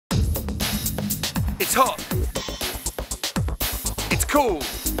It's hot. It's cool.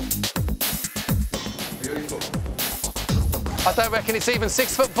 Beautiful. I don't reckon it's even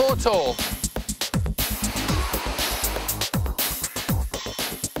 6'4" tall.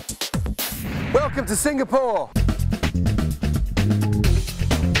 Welcome to Singapore.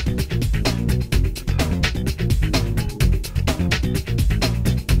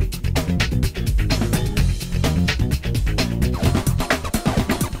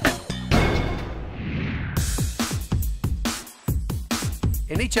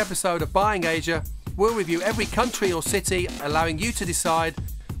 In each episode of Buying Asia, we'll review every country or city, allowing you to decide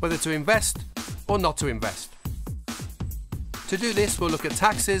whether to invest or not to invest. To do this, we'll look at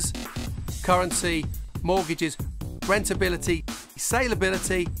taxes, currency, mortgages, rentability,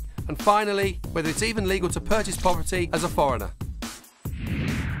 saleability, and finally, whether it's even legal to purchase property as a foreigner.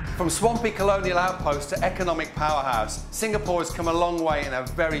 From swampy colonial outpost to economic powerhouse, Singapore has come a long way in a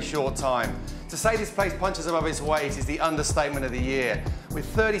very short time. To say this place punches above its weight is the understatement of the year. With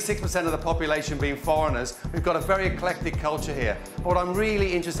 36% of the population being foreigners, we've got a very eclectic culture here. What I'm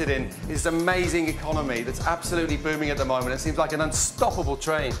really interested in is this amazing economy that's absolutely booming at the moment. It seems like an unstoppable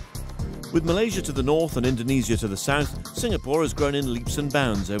train. With Malaysia to the north and Indonesia to the south, Singapore has grown in leaps and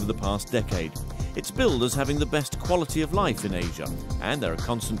bounds over the past decade. It's billed as having the best quality of life in Asia, and there are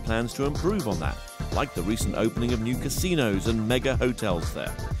constant plans to improve on that, like the recent opening of new casinos and mega hotels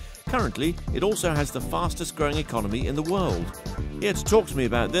there. Currently, it also has the fastest growing economy in the world. Here to talk to me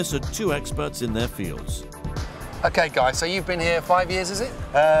about this are two experts in their fields. Okay, guys, so you've been here 5 years, is it?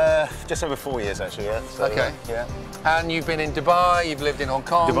 Just over 4 years, actually, yeah. So, okay. Yeah. And you've been in Dubai, you've lived in Hong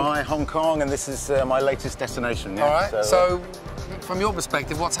Kong. Dubai, Hong Kong, and this is my latest destination. Yeah. All right. So from your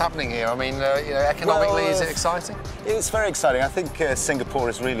perspective, what's happening here? I mean, economically, is it exciting? It's very exciting. I think Singapore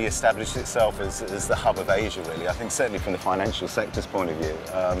has really established itself as the hub of Asia, really. I think certainly from the financial sector's point of view.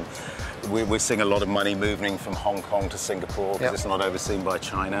 We're seeing a lot of money moving from Hong Kong to Singapore because it's not overseen by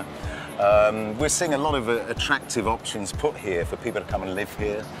China. We're seeing a lot of attractive options put here for people to come and live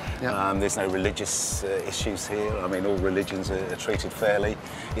here. There's no religious issues here. I mean, all religions are treated fairly.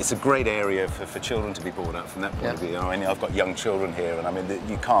 It's a great area for children to be brought up from that point of view. I mean, I've got young children here, and I mean,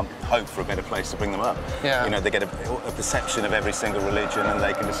 you can't hope for a better place to bring them up. You know, they get a perception of every single religion, and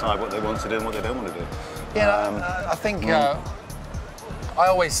they can decide what they want to do and what they don't want to do. Yeah, I think I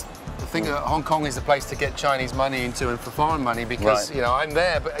always think that Hong Kong is the place to get Chinese money into and for foreign money because, you know, I'm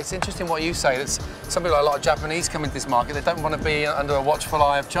there, but it's interesting what you say. That's something like a lot of Japanese come into this market. They don't want to be under a watchful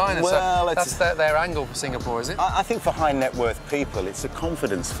eye of China, well, so that's their angle for Singapore, is it? I think for high net worth people, it's a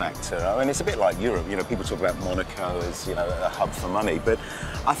confidence factor. I mean, it's a bit like Europe. You know, people talk about Monaco as, you know, a hub for money, but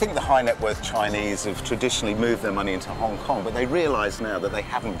I think the high net worth Chinese have traditionally moved their money into Hong Kong, but they realise now that they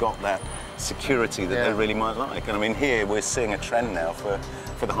haven't got that security that they really might like. And I mean, here we're seeing a trend now for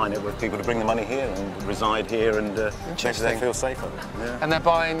the high net worth people to bring the money here and reside here and make sure they feel safer. And they're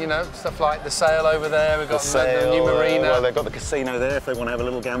buying, you know, stuff like the Sail over there. We've got the new marina. Well, they've got the casino there if they want to have a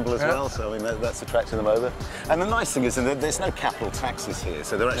little gamble as well. So I mean, that's attracting them over. And the nice thing is that there's no capital taxes here.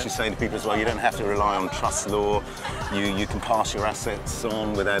 So they're actually saying to people as well, you don't have to rely on trust law. You can pass your assets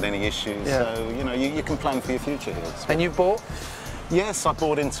on without any issues. So you know, you can plan for your future here. And you bought? Yes, I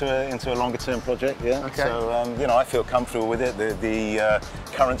bought into a longer-term project. Yeah. Okay. So you know, I feel comfortable with it. The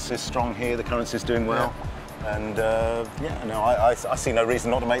currency is strong here. The currency is doing well, and I see no reason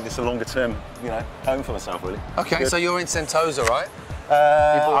not to make this a longer-term, you know, home for myself, really. Okay. So you're in Sentosa, right?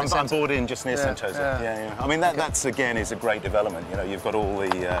 I'm bored in just near Sentosa. Yeah. I mean, that's again is a great development. You know, you've got all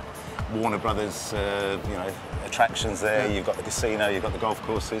the Warner Brothers, you know, attractions there. You've got the casino, you've got the golf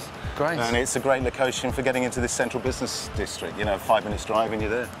courses. Great. And it's a great location for getting into this central business district. You know, 5 minutes drive and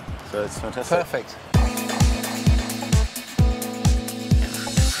you're there. So it's fantastic. Perfect.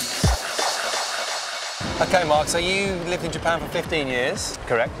 Okay, Mark, so you lived in Japan for 15 years.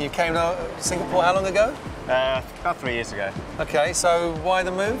 Correct. You came to Singapore how long ago? About 3 years ago. Okay, so why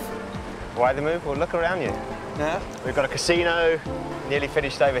the move? Why the move? Well, look around you. Yeah. We've got a casino, nearly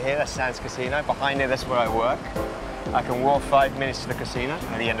finished over here, that's Sands Casino. Behind there, that's where I work. I can walk 5 minutes to the casino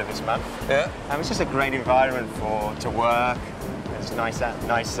at the end of this month. Yeah. It's just a great environment to work. It's nice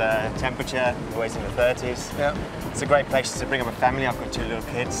temperature, always in the 30s. Yeah. It's a great place to bring up a family. I've got 2 little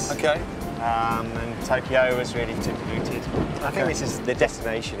kids. Okay. And Tokyo was really to booted. I think this is the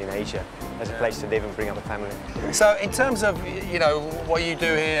destination in Asia as a place to live and bring up a family. So in terms of, you know, what you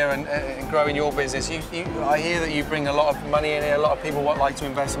do here and growing your business, I hear that you bring a lot of money in here. A lot of people like to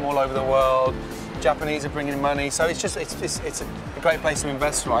invest from all over the world. Japanese are bringing money, so it's a great place to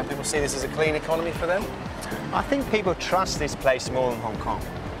invest, right? People see this as a clean economy for them. I think people trust this place more than Hong Kong.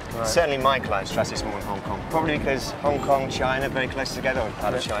 Right. Certainly my clients trust this more in Hong Kong. Probably because Hong Kong, China, very close together, or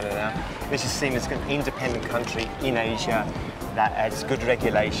part of China now. This is seen as an independent country in Asia that has good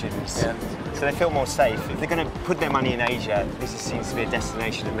regulations. Yeah. So they feel more safe. If they're going to put their money in Asia, this seems to be a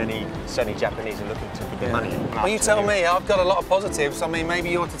destination that many, certainly Japanese, are looking to put their money in. Well, you tell me, I've got a lot of positives. I mean, maybe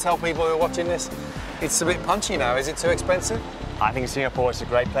you ought to tell people who are watching this, it's a bit punchy now. Is it too expensive? I think Singapore is a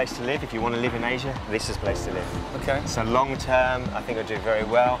great place to live. If you want to live in Asia, this is the place to live. Okay. So long term, I think it'll do very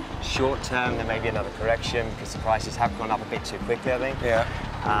well. Short term, there may be another correction because the prices have gone up a bit too quickly, I think. Yeah.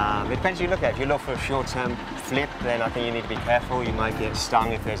 It depends who you look at. If you look for a short-term flip, then I think you need to be careful. You might get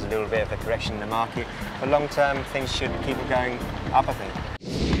stung if there's a little bit of a correction in the market. But long-term, things should keep it going up, I think.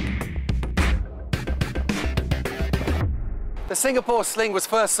 The Singapore sling was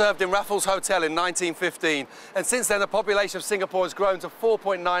first served in Raffles Hotel in 1915, and since then the population of Singapore has grown to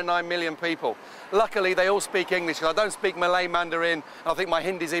 4.99 million people. Luckily, they all speak English, and I don't speak Malay Mandarin, and I think my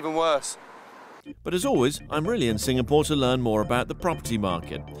Hindi's even worse. But as always, I'm really in Singapore to learn more about the property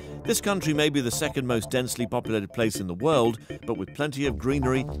market. This country may be the second most densely populated place in the world, but with plenty of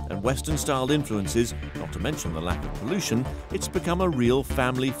greenery and Western-styled influences, not to mention the lack of pollution, it's become a real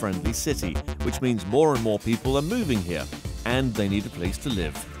family-friendly city, which means more and more people are moving here, and they need a place to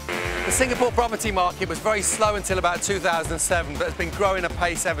live. The Singapore property market was very slow until about 2007, but has been growing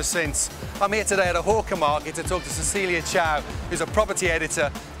apace ever since. I'm here today at a hawker market to talk to Cecilia Chow, who's a property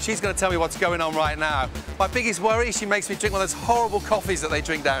editor. She's going to tell me what's going on right now. My biggest worry is she makes me drink one of those horrible coffees that they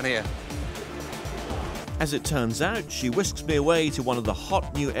drink down here. As it turns out, she whisks me away to one of the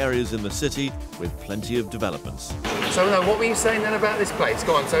hot new areas in the city with plenty of developments. So, no, what were you saying then about this place?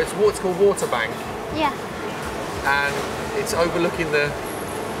 Go on, so it's called Waterbank. Yeah. And it's overlooking the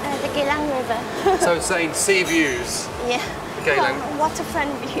Geylang River. So it's saying sea views. Yeah. Geylang.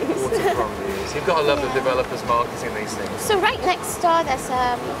 Waterfront views. Waterfront views. You've got to love the developers marketing these things. So right next door there's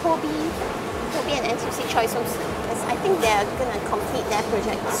Hobie and NTUC Choice Homes. I think they're going to complete their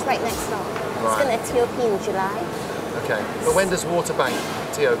project. It's right next door. It's going to TOP in July. Okay. But when does Waterbank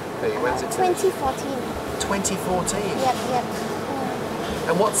TOP? When's it? 2014. 2014? Yep, yep.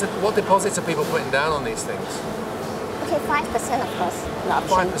 And what deposits are people putting down on these things? Okay, 5% of course. The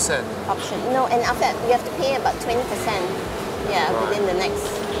option. 5%? Option. No, and after that you have to pay about 20%. Yeah, right. Within the next,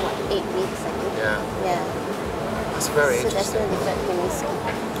 8 weeks, I think. Yeah. Yeah. That's very interesting. So that's really good news.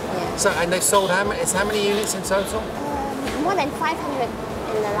 Yeah. So, and they've sold how many units in total? More than 500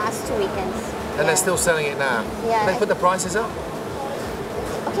 in the last 2 weekends. And they're still selling it now? Yeah. They put the prices up?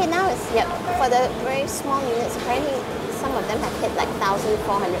 Okay, now it's, for the very small units, apparently some of them have hit like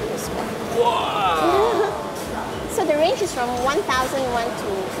 1,400 per square. Wow! So the range is from 1,001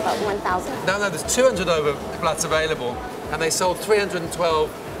 to about 1,000. No, there's 200 over flats available, and they sold 312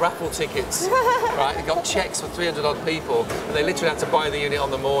 raffle tickets. Right, they got checks for 300 odd people, and they literally had to buy the unit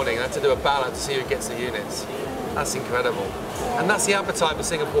on the morning and had to do a ballot to see who gets the units. That's incredible. Yeah. And that's the appetite for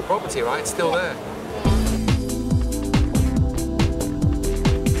Singapore property, right? It's still there.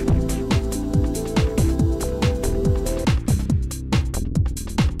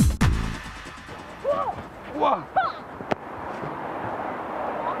 Whoa!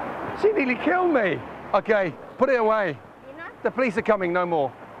 She nearly killed me. Okay, put it away. The police are coming, no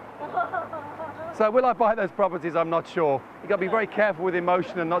more. So will I buy those properties? I'm not sure. You've got to be very careful with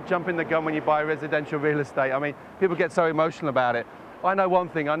emotion and not jumping the gun when you buy residential real estate. I mean, people get so emotional about it. I know one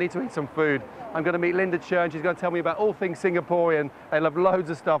thing, I need to eat some food. I'm going to meet Linda Chern. She's going to tell me about all things Singaporean. They love loads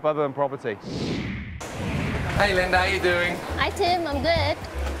of stuff other than property. Hey Linda, how you doing? Hi Tim, I'm good.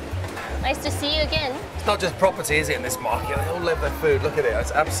 Nice to see you again. It's not just property, is it, in this market? They all love their food. Look at it,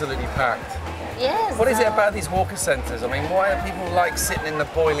 it's absolutely packed. Yes. What is it about these hawker centres? I mean, why do people like sitting in the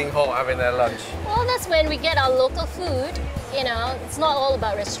boiling hot having their lunch? Well, that's when we get our local food. You know, it's not all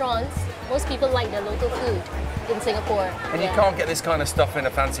about restaurants. Most people like their local food in Singapore. And you can't get this kind of stuff in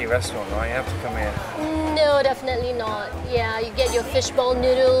a fancy restaurant, right? You have to come here. No, definitely not. Yeah, you get your fishbowl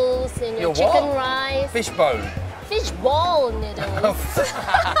noodles and your chicken rice. Fishbone? Fishbowl noodles.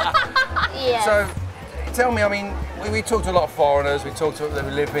 Yeah. So, tell me, I mean, we talked to a lot of foreigners, we talked to people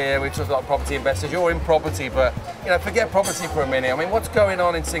who live here, we talked to a lot of property investors. You're in property, but, you know, forget property for a minute. I mean, what's going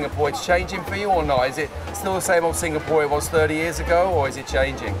on in Singapore? It's changing for you or not? Is it still the same old Singapore it was 30 years ago, or is it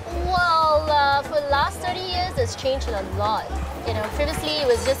changing? Well, for the last 30 years, it's changed a lot. You know, previously it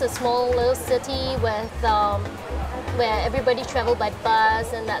was just a small little city with where everybody traveled by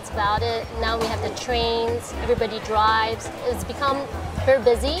bus and that's about it. Now we have the trains, everybody drives. It's become very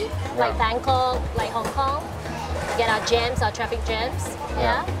busy, like Bangkok, like Hong Kong. We get our jams, our traffic jams,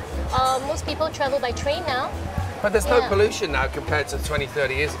 yeah. Most people travel by train now. But there's no pollution now compared to 20,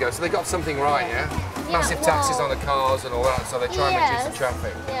 30 years ago, so they got something right, yeah? Massive taxes on the cars and all that, so they try and reduce the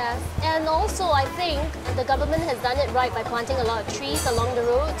traffic. Yes, and also I think the government has done it right by planting a lot of trees along the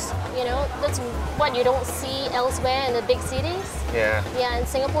roads. You know, that's what you don't see elsewhere in the big cities. Yeah. Yeah, in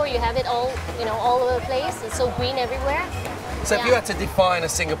Singapore you have it all, you know, all over the place. It's so green everywhere. So if you had to define a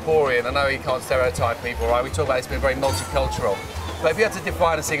Singaporean, I know you can't stereotype people, right? We talk about it's been very multicultural. But if you had to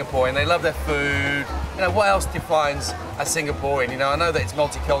define a Singaporean, they love their food. You know, what else defines a Singaporean? You know, I know that it's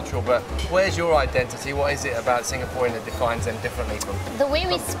multicultural, but where's your identity? What is it about Singaporean that defines them differently from? The way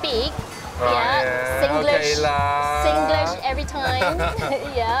we speak. Right, Singlish. Okay, la. Singlish every time.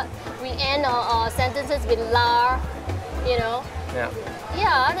 Yeah. We end our sentences with la. You know. Yeah.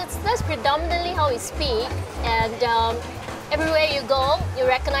 Yeah, that's predominantly how we speak, and everywhere you go, you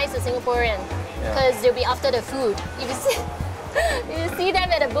recognize a Singaporean because they'll be after the food. If you see them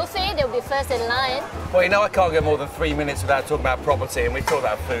at a buffet, they'll be first in line. Well, you know, I can't go more than 3 minutes without talking about property, and we talk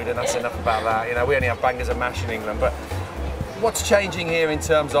about food, and that's enough about that. You know, we only have bangers and mash in England, but what's changing here in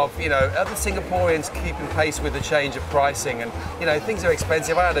terms of, you know, are the Singaporeans keeping pace with the change of pricing? And, you know, things are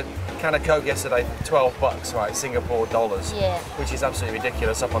expensive. I had a can of Coke yesterday for 12 bucks, right, Singapore dollars, which is absolutely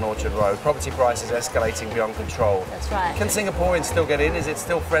ridiculous up on Orchard Road. Property prices escalating beyond control. That's right. Can Singaporeans still get in? Is it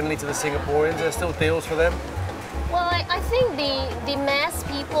still friendly to the Singaporeans? Are there still deals for them? Well, I think the mass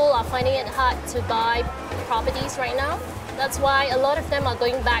people are finding it hard to buy properties right now. That's why a lot of them are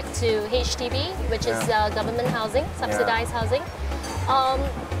going back to HDB, which is government housing, subsidized housing.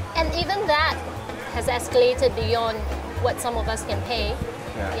 And even that has escalated beyond what some of us can pay.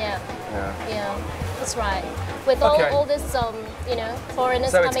 Yeah, that's right. With all this, you know,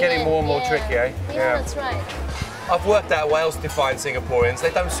 foreigners coming in. So it's getting more and more tricky, eh? Yeah, that's right. I've worked out what else defines Singaporeans.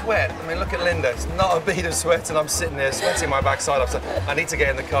 They don't sweat. I mean, look at Linda. It's not a bead of sweat, and I'm sitting there sweating my backside off. So I need to get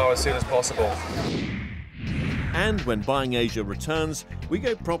in the car as soon as possible. And when Buying Asia returns, we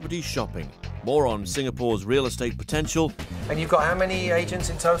go property shopping. More on Singapore's real estate potential. And you've got how many agents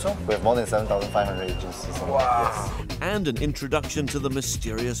in total? We have more than 7,500 agents. Wow. Yes. And an introduction to the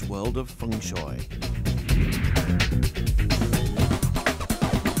mysterious world of feng shui.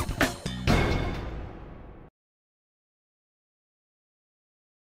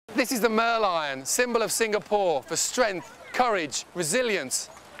 This is the Merlion, symbol of Singapore for strength, courage, resilience.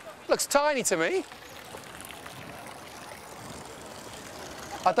 Looks tiny to me.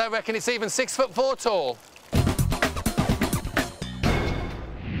 I don't reckon it's even 6'4" tall.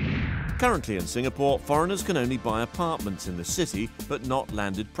 Currently in Singapore, foreigners can only buy apartments in the city, but not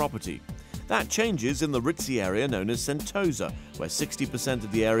landed property. That changes in the ritzy area known as Sentosa, where 60%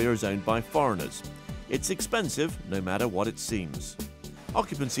 of the area is owned by foreigners. It's expensive, no matter what it seems.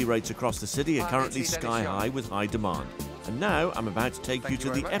 Occupancy rates across the city are currently sky high with high demand. And now I'm about to take you to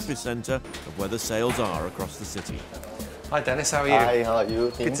the epicentre of where the sales are across the city. Hi Dennis, how are you? Hi, how are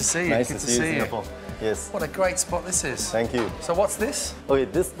you? Good to see you. Nice Good to to see you see in you. Singapore. Yes. What a great spot this is. Thank you. So what's this? Okay,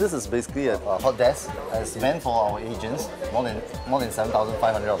 this is basically a hot desk. It's meant for our agents. More than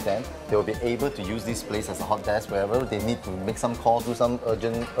 7,500 of them. They will be able to use this place as a hot desk wherever they need to make some call, do some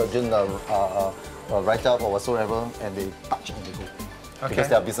urgent write-up or whatsoever, and they touch and they go. Because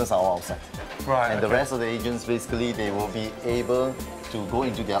their business are all outside. Right. And the rest of the agents, basically, they will be able to go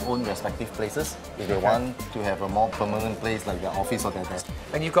into their own respective places if they want to have a more permanent place like their office or their desk.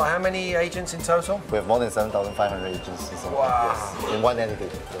 And you've got how many agents in total? We have more than 7,500 agents in Singapore. Wow. Yes, in one entity.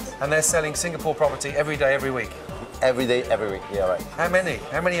 Yes. And they're selling Singapore property every day, every week? Every day, every week. Yeah, right. How many?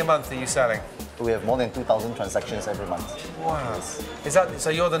 How many a month are you selling? We have more than 2,000 transactions every month. Wow. Yes. Is that,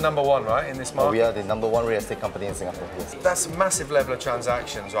 so you're the number one, right, in this market? We are the #1 real estate company in Singapore, yes. That's a massive level of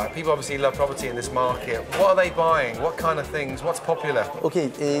transactions, right? People obviously love property in this market. What are they buying? What kind of things? What's popular? Okay,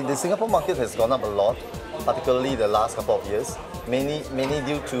 the Singapore market has gone up a lot, particularly the last couple of years. Mainly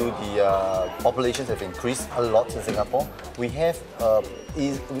due to the populations have increased a lot in Singapore. We have,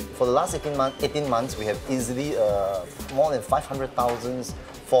 for the last 18 months, we have easily more than 500,000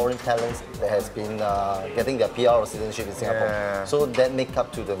 foreign talents that has been getting their PR or citizenship in Singapore. Yeah. So that make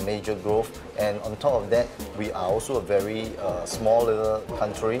up to the major growth. And on top of that, we are also a very small little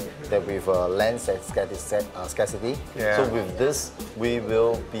country that with land scarcity. Yeah. So with this, we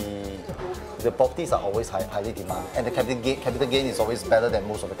will be, the properties are always highly demanded. And the capital gain is always better than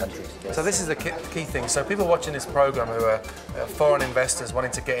most of the countries. Yes. So this is the key thing. So people watching this program who are foreign investors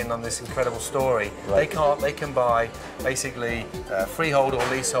wanting to get in on this incredible story, Right. they can buy basically freehold or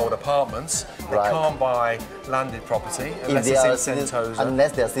leasehold apartments. They Right. can't buy landed property unless If they it's are in Sentosa.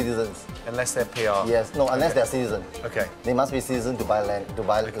 unless they are citizens. Unless they're PR. Yes, no, unless they are citizens. Okay. They must be citizens to buy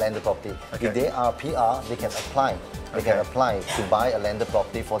landed property. Okay. If they are PR, they can apply they can apply to buy a landed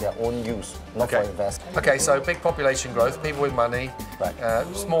property for their own use, not for investment. Okay, so big population growth, people with money,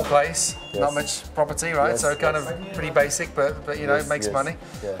 small place, not much property, right? So kind of pretty basic, but you know, it makes money.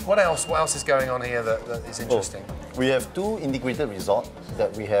 Yeah. What else is going on here that is interesting? We have 2 integrated resorts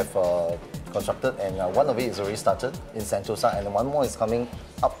that we have constructed, and one of it is already started in Sentosa, and one more is coming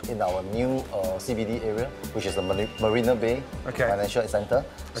up in our new CBD area, which is the Marina Bay Financial Centre.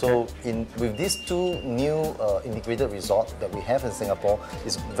 So with these 2 new integrated resorts that we have in Singapore,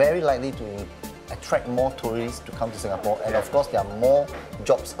 it's very likely to attract more tourists to come to Singapore, and of course there are more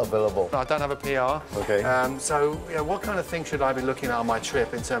jobs available. I don't have a PR. Okay. So what kind of thing should I be looking at on my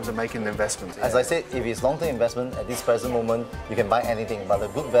trip in terms of making an investment? As I said, if it's long-term investment at this present moment, you can buy anything, but the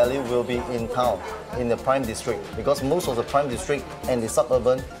good value will be in town, in the prime district, because most of the prime district and the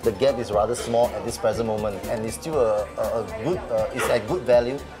suburban, the gap is rather small at this present moment, and it's still it's at good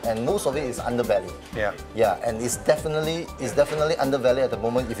value, and most of it is undervalued. Yeah, and it's definitely undervalued at the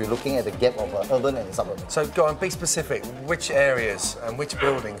moment if you're looking at the gap of urban and suburban. So go on, be specific. Which areas and which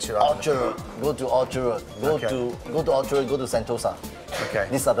buildings should I? Orchard Road. Go to Orchard Road. Go to Orchard Road. Go to Sentosa. Okay.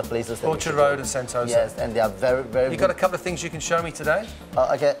 These are the places. That Orchard Road and Sentosa. Yes, and they are very, very. You got a couple of things you can show me today?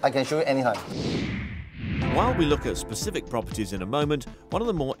 I can show you anytime. While we look at specific properties in a moment, one of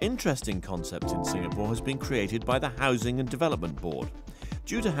the more interesting concepts in Singapore has been created by the Housing and Development Board.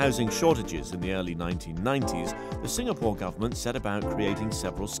 Due to housing shortages in the early 1990s, the Singapore government set about creating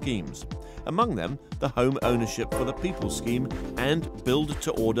several schemes. Among them, the Home Ownership for the People scheme and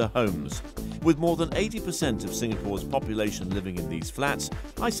Build-to-Order homes. With more than 80% of Singapore's population living in these flats,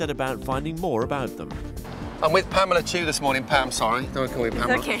 I set about finding more about them. I'm with Pamela Chu this morning. Pam, sorry, don't call you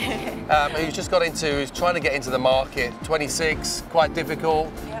Pamela. It's okay. Who's just got who's trying to get into the market. 26, quite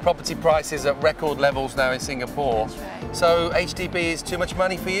difficult. Property prices at record levels now in Singapore. That's right. So HDB is too much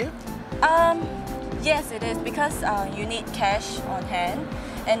money for you? Yes, it is, because you need cash on hand,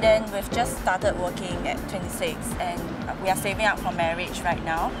 and then we've just started working at 26, and we are saving up for marriage right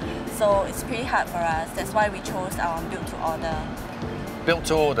now, so it's pretty hard for us. That's why we chose our build-to-order. Built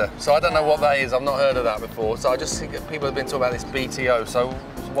to order. So I don't know what that is. I've not heard of that before. So I just think people have been talking about this BTO. So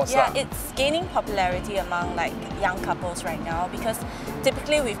what's that? Yeah, it's gaining popularity among like young couples right now, because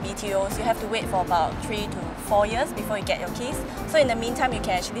typically with BTOs you have to wait for about 3 to 4 years before you get your keys. So in the meantime, you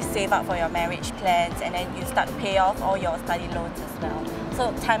can actually save up for your marriage plans, and then you start to pay off all your study loans as well.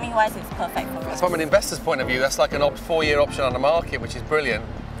 So timing-wise, it's perfect for us. From an investor's point of view, that's like an 4-year option on the market, which is brilliant.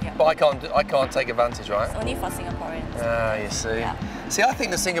 Yeah. But I can't take advantage, right? It's only for Singaporeans. Ah, you see. Yeah. See, I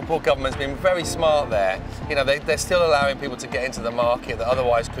think the Singapore government's been very smart there. You know, they're still allowing people to get into the market that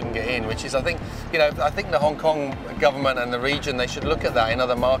otherwise couldn't get in, which is, I think the Hong Kong government and the region, they should look at that in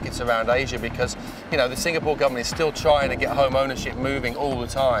other markets around Asia, because, you know, the Singapore government is still trying to get home ownership moving all the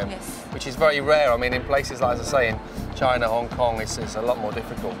time, which is very rare. I mean, in places like, as I say, in China, Hong Kong, it's a lot more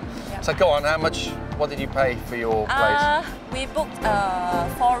difficult. Yeah. So go on, what did you pay for your place? We booked a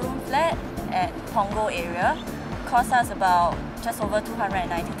 4-room flat at Punggol area. Cost us about just over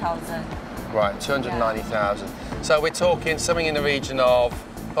 290,000. Right, 290,000. So we're talking something in the region of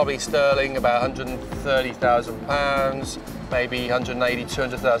probably sterling, about 130,000 pounds, maybe 180,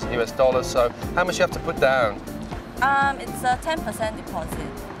 200,000 US dollars. So how much do you have to put down? It's a 10% deposit.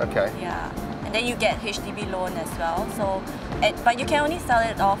 Okay. Yeah, and then you get HDB loan as well. So, but you can only sell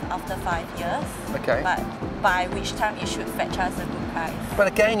it off after 5 years. Okay. But by which time it should fetch us a good price. But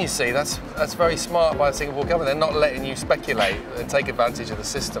again, you see, that's very smart by the Singapore government. They're not letting you speculate and take advantage of the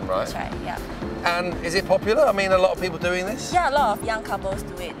system, right? That's right. Yeah. And is it popular? I mean, a lot of people doing this? Yeah, a lot of young couples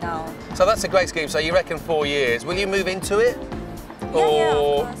do it now. So that's a great scheme. So you reckon 4 years. Will you move into it? Yeah, of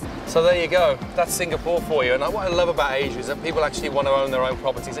course. So there you go. That's Singapore for you. And what I love about Asia is that people actually want to own their own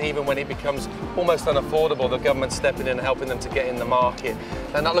properties, even when it becomes almost unaffordable. The government's stepping in and helping them to get in the market.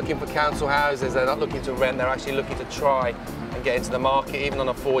 They're not looking for council houses. They're not looking to rent. They're actually looking to try and get into the market, even on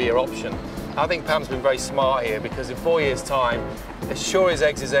a 4-year option. I think Pam's been very smart here, because in 4 years' time, as sure as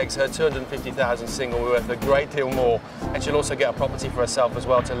eggs is eggs, her 250,000 single will be worth a great deal more, and she'll also get a property for herself as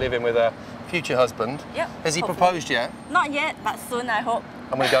well to live in with her future husband. Yep. Has he proposed yet? Not yet, but soon, I hope.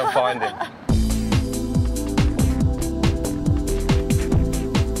 I'm going to go and find him.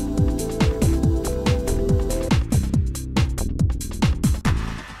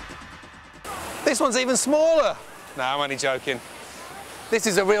 This one's even smaller. No, I'm only joking. This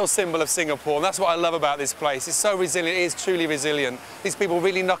is a real symbol of Singapore, and that's what I love about this place. It's so resilient, it is truly resilient. These people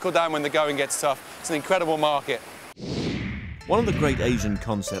really knuckle down when the going gets tough. It's an incredible market. One of the great Asian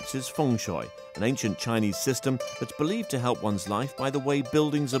concepts is feng shui, an ancient Chinese system that's believed to help one's life by the way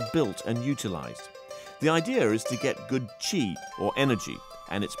buildings are built and utilised. The idea is to get good qi, or energy,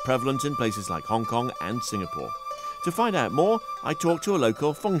 and it's prevalent in places like Hong Kong and Singapore. To find out more, I talked to a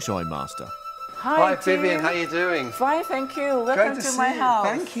local feng shui master. Hi Vivian, how are you doing? Fine, thank you. Welcome to my house.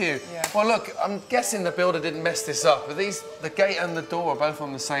 Thank you. Yeah. Well, look, I'm guessing the builder didn't mess this up. But the gate and the door are both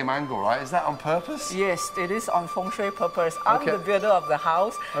on the same angle, right? Is that on purpose? Yes, it is on feng shui purpose. I'm Okay. the builder of the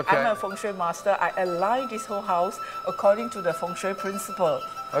house. Okay. I'm a feng shui master. I align this whole house according to the feng shui principle.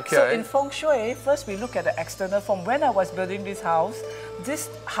 Okay. So in feng shui, first we look at the external form. When I was building this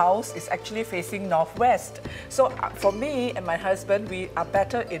house is actually facing northwest. So for me and my husband, we are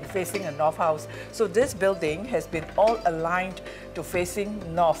better in facing a north house. So this building has been all aligned to facing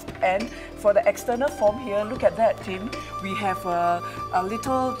north. And for the external form here, look at that, Tim. We have a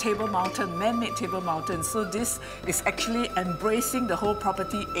little table mountain, man-made table mountain. So this is actually embracing the whole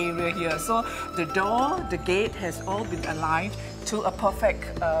property area here. So the door, the gate has all been aligned to a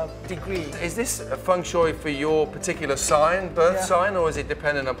perfect degree. Is this a feng shui for your particular sign, birth sign, or is it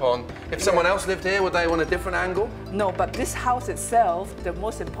dependent upon if someone else lived here, would they want a different angle? No, but this house itself, the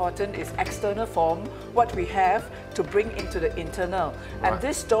most important is external form, what we have to bring into the internal. And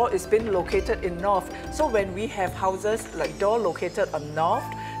this door is being located in north. So when we have houses like door located on north,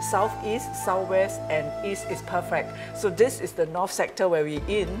 southeast, southwest, and east is perfect. So this is the north sector where we're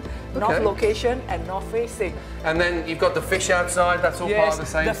in, north location and north facing. And then you've got the fish outside, that's all part of the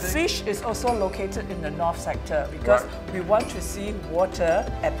same the thing? fish is also located in the north sector because we want to see water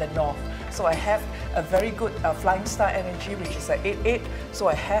at the north. So I have a very good flying star energy, which is an 8-8. So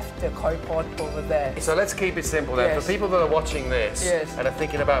I have the koi pond over there. So let's keep it simple then. For people that are watching this and are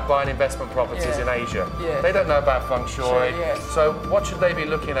thinking about buying investment properties in Asia, they don't know about feng shui. So what should they be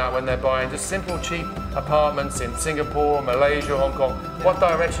looking at when they're buying just simple, cheap apartments in Singapore, Malaysia, Hong Kong? What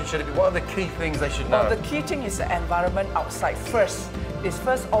direction should it be? What are the key things they should know? Well, the key thing is the environment outside first. It's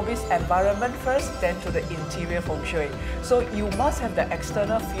first always environment first, then to the interior feng shui. So you must have the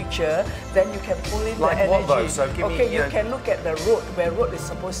external feature, then you can pull in like the energy. What though? So give me, you can look at the road, where road is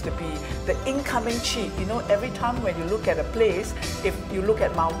supposed to be, the incoming chi. You know, every time when you look at a place, if you look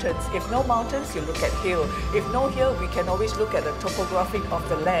at mountains, if no mountains, you look at hill. If no hill, we can always look at the topographic of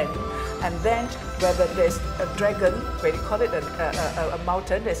the land. And then whether there's a dragon, when you call it a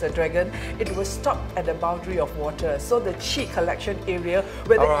mountain, there's a dragon, it will stop at the boundary of water. So the chi collection area,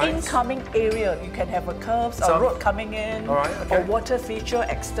 where the incoming area, you can have a curves, a road coming in, or water feature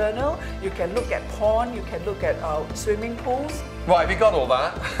external. You can look at pond, you can look at swimming pools. Right, if you got all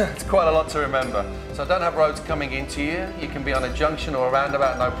that, it's quite a lot to remember. So don't have roads coming into you. You can be on a junction or a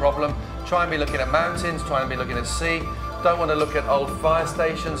roundabout, no problem. Try and be looking at mountains, try and be looking at sea. Don't want to look at old fire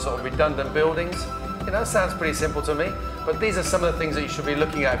stations, sort of redundant buildings. You know, sounds pretty simple to me, but these are some of the things that you should be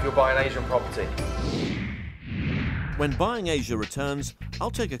looking at if you're buying Asian property. When Buying Asia returns,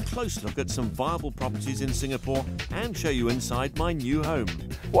 I'll take a close look at some viable properties in Singapore and show you inside my new home.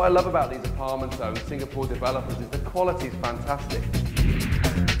 What I love about these apartments though, Singapore developers, is the quality is fantastic.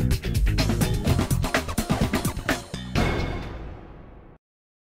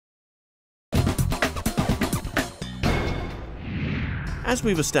 As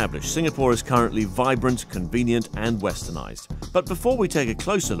we've established, Singapore is currently vibrant, convenient and westernised. But before we take a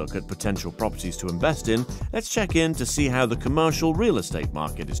closer look at potential properties to invest in, let's check in to see how the commercial real estate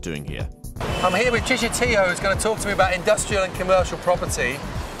market is doing here. I'm here with Trisha Teo, who's going to talk to me about industrial and commercial property.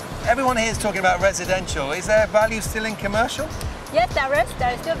 Everyone here is talking about residential. Is there value still in commercial? Yes, there is.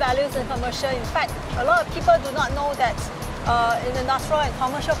 There is still values in commercial. In fact, a lot of people do not know that in industrial and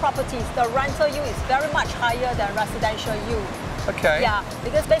commercial properties, the rental yield is very much higher than residential yield. Okay. Yeah,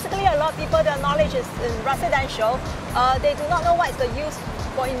 because basically a lot of people, their knowledge is in residential. They do not know what is the use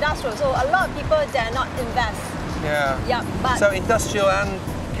for industrial. So a lot of people dare not invest. Yeah. Yeah. But so industrial and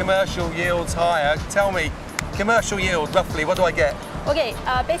commercial yields higher. Tell me, commercial yield roughly, what do I get? Okay,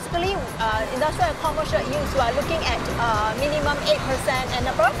 basically industrial and commercial yields, we are looking at minimum 8% and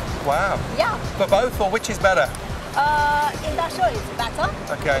above. Wow. Yeah. For both, or which is better? Industrial is better.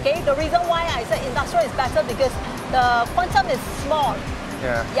 Okay. Okay. The reason why I said industrial is better because the quantum is small.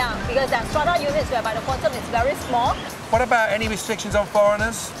 Yeah. Yeah, because there are strata units whereby the quantum is very small. What about any restrictions on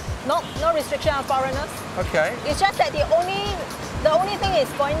foreigners? No restriction on foreigners. Okay. It's just that the only thing is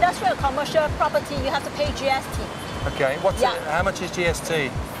for industrial and commercial property you have to pay GST. Okay. How much is GST?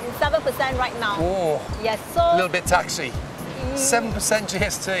 7% right now. Oh. Yes. So a little bit taxy. 7%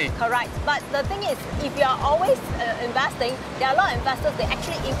 GST. Correct. But the thing is, if you are always investing, there are a lot of investors, they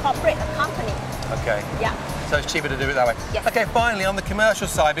actually incorporate a company. Okay. Yeah. So it's cheaper to do it that way. Yes. Okay, finally, on the commercial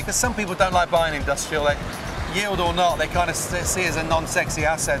side, because some people don't like buying industrial, they, yield or not, they kind of see it as a non-sexy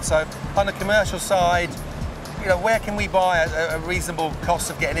asset. So on the commercial side, you know, where can we buy a reasonable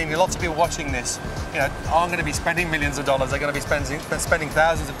cost of getting in? Lots of people watching this, you know, aren't going to be spending millions of dollars. They're going to be spending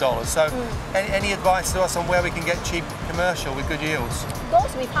thousands of dollars. So, any advice to us on where we can get cheap commercial with good yields?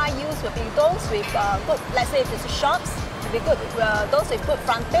 Those with high yields will be those with good, let's say if it's shops, will be good. Those with good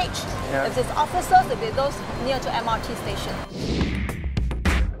frontage. Yeah. If it's offices, will be those near to MRT station.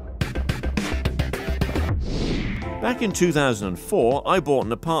 Back in 2004, I bought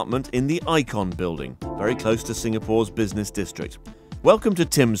an apartment in the Icon building, very close to Singapore's business district. Welcome to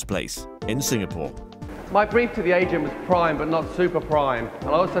Tim's Place in Singapore. My brief to the agent was prime, but not super prime. And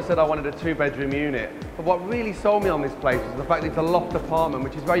I also said I wanted a 2-bedroom unit. But what really sold me on this place was the fact that it's a loft apartment,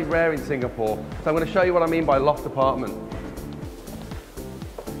 which is very rare in Singapore. So I'm going to show you what I mean by loft apartment.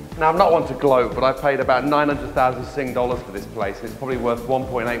 Now, I'm not one to gloat, but I paid about 900,000 Sing dollars for this place, and it's probably worth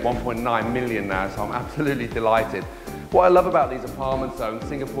 1.8, 1.9 million now, so I'm absolutely delighted. What I love about these apartments, though, and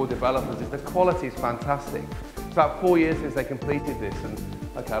Singapore developers, is the quality is fantastic. It's about 4 years since they completed this, and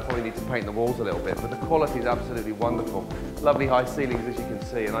okay, I probably need to paint the walls a little bit, but the quality is absolutely wonderful. Lovely high ceilings, as you can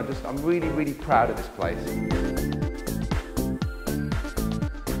see, and I'm really, really proud of this place.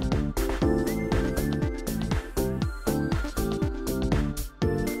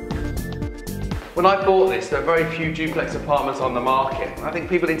 When I bought this, there are very few duplex apartments on the market. I think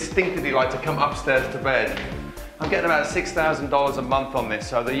people instinctively like to come upstairs to bed. I'm getting about $6,000 a month on this,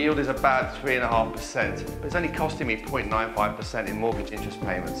 so the yield is about 3.5%. But it's only costing me 0.95% in mortgage interest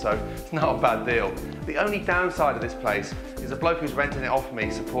payments, so it's not a bad deal. The only downside of this place is the bloke who's renting it off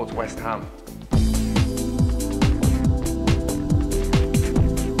me supports West Ham.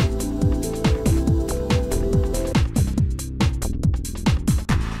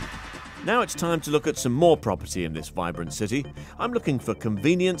 Now it's time to look at some more property in this vibrant city. I'm looking for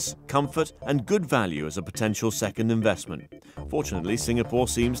convenience, comfort and good value as a potential second investment. Fortunately, Singapore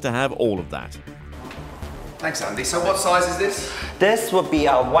seems to have all of that. Thanks, Andy. So what size is this? This would be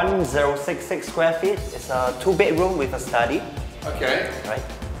a 1066 square feet. It's a 2-bedroom with a study. Okay. Right.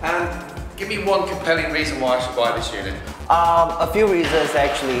 And give me one compelling reason why I should buy this unit. A few reasons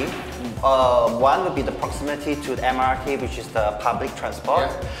actually. One would be the proximity to the MRT, which is the public transport.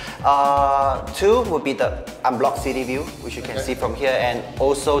 Yeah. Two would be the unblocked city view, which you can see from here, and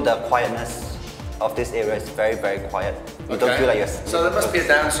also the quietness of this area is very, very quiet. You don't feel like you're... So there must be a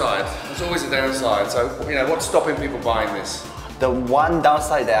downside. There's always a downside. So, you know, what's stopping people buying this? The one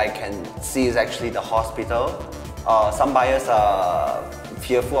downside that I can see is actually the hospital. Some buyers are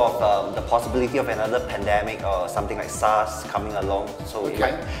fearful of the possibility of another pandemic or something like SARS coming along, so it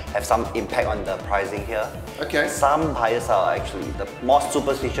might have some impact on the pricing here. Okay. Some buyers are actually, the more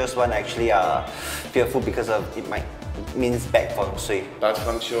superstitious one actually are fearful because of it might means bad feng shui. Bad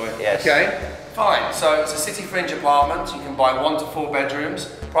feng shui. Yes. Okay, fine. So it's a city fringe apartment. You can buy 1 to 4 bedrooms.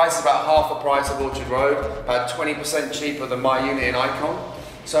 Price is about half the price of Orchard Road, about 20% cheaper than my unit in Icon.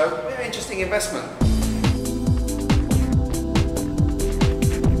 So, very interesting investment.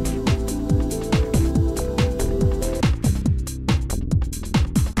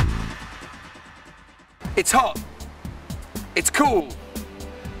 It's hot, it's cool,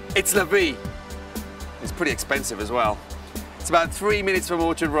 it's La Vie. It's pretty expensive as well. It's about 3 minutes from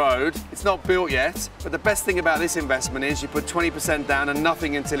Orchard Road. It's not built yet, but the best thing about this investment is you put 20% down and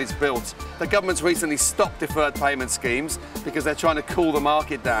nothing until it's built. The government's recently stopped deferred payment schemes because they're trying to cool the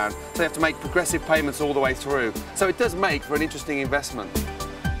market down. So they have to make progressive payments all the way through. So it does make for an interesting investment.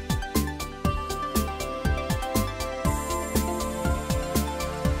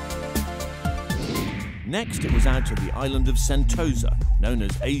 Next, it was out to the island of Sentosa, known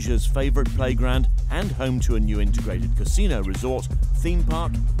as Asia's favourite playground and home to a new integrated casino resort, theme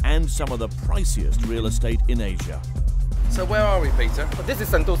park and some of the priciest real estate in Asia. So where are we, Peter? This is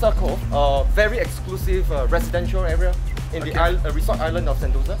Sentosa Cove, a very exclusive residential area in the resort island of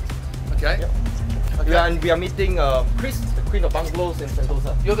Sentosa. Okay. Yep. Okay. And we are meeting Chris, the Queen of Bungalows in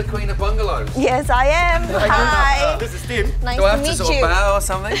Sentosa. You're the Queen of Bungalows? Yes, I am. Hi. This is Tim. Nice Do I to have meet to sort you. of bow or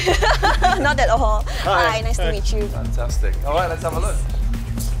something? Not at all. Hi, nice to meet you. Fantastic. All right, let's have a look.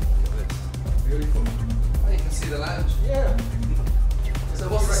 Look at this. Beautiful. Oh, you can see the lounge. Yeah. So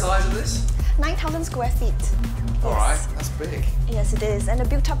what's the size of this? 9,000 square feet. All right, that's big. Yes, it is. And the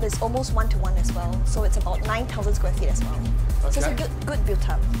built up is almost 1-to-1 as well. So it's about 9,000 square feet as well. Okay. So it's a good built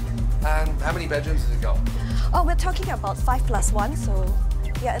up. And how many bedrooms has it got? Oh, we're talking about 5+1, so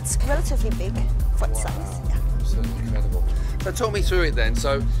yeah, it's relatively big for its size. Yeah. Absolutely incredible. So talk me through it then.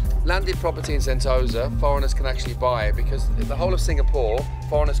 So landed property in Sentosa, foreigners can actually buy it because in the whole of Singapore,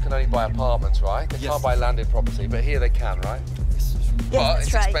 foreigners can only buy apartments, right? They can't buy landed property, but here they can, right? Yes, but that's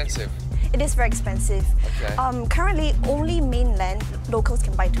it's right. expensive. It is very expensive. Okay. Currently, only mainland locals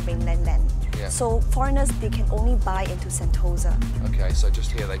can buy to mainland land. Yeah. So foreigners, they can only buy into Sentosa. Okay, so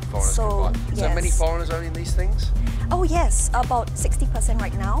just here foreigners can buy. So yes. many foreigners owning these things? Oh yes, about 60%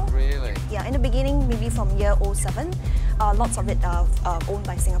 right now. Really? Yeah, in the beginning, maybe from year 07, lots of it are owned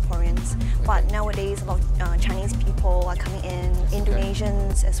by Singaporeans. Okay. But nowadays, a lot of Chinese people are coming in,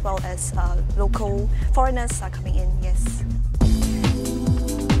 Indonesians, as well as local foreigners are coming in, yes.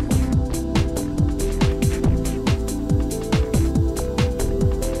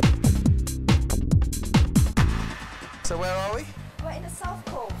 So where are we? We're in the South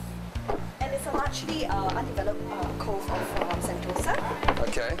Cove, and it's a largely undeveloped cove of Sentosa.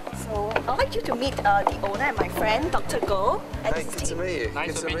 Okay. So I'd like you to meet the owner and my friend, Dr. Go. Hey, good to meet you.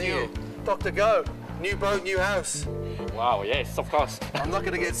 Nice to meet you. Dr. Go, new boat, new house. Wow, yes, of course. I'm not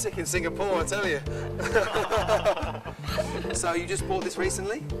going to get sick in Singapore, I tell you. So you just bought this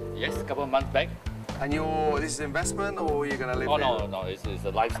recently? Yes, a couple of months back. And this is investment, or are you going to live here? Oh, no, it's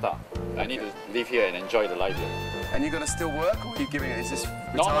a lifestyle. I need to live here and enjoy the life here. And you're going to still work, or are you giving it? Is this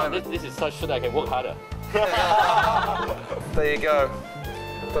No, retirement? this is such so that I can work harder. There you go.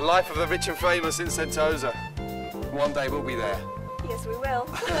 The life of the rich and famous in Sentosa. One day we'll be there. Yes, we will.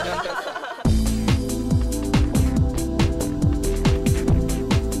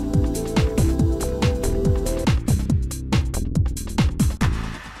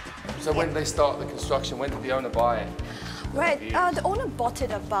 So when did they start the construction? When did the owner buy it? Right, the owner bought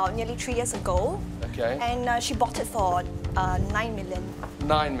it about nearly 3 years ago. Okay. And she bought it for 9 million.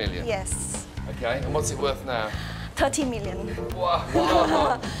 9 million? Yes. Okay, and what's it worth now? 30 million.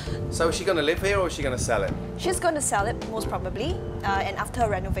 Wow. So is she going to live here or is she going to sell it? She's going to sell it, most probably, and after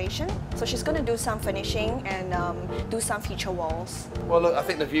renovation. So she's going to do some finishing and do some feature walls. Well, look, I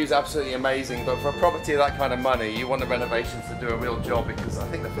think the view's absolutely amazing, but for a property of that kind of money, you want the renovations to do a real job, because I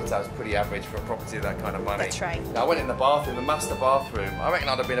think the fit-out's pretty average for a property of that kind of money. That's right. Now, I went in the bathroom, the master bathroom. I reckon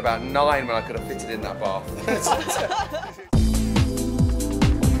I'd have been about 9 when I could have fitted in that bath.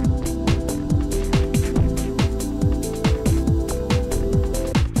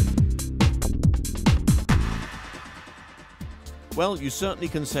 Well, you certainly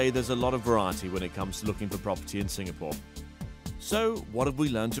can say there's a lot of variety when it comes to looking for property in Singapore. So, what have we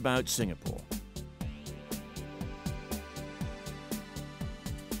learnt about Singapore?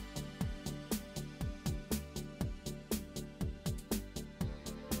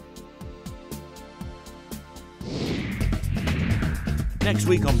 Next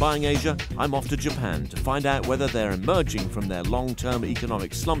week on Buying Asia, I'm off to Japan to find out whether they're emerging from their long-term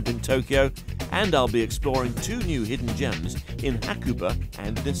economic slump in Tokyo, and I'll be exploring 2 new hidden gems in Hakuba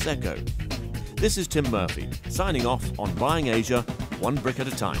and Niseko. This is Tim Murphy, signing off on Buying Asia, one brick at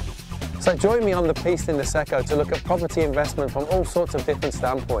a time. So join me on the Piece in Niseko to look at property investment from all sorts of different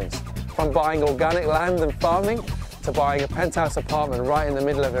standpoints. From buying organic land and farming, to buying a penthouse apartment right in the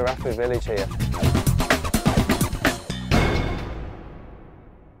middle of Irafu village here.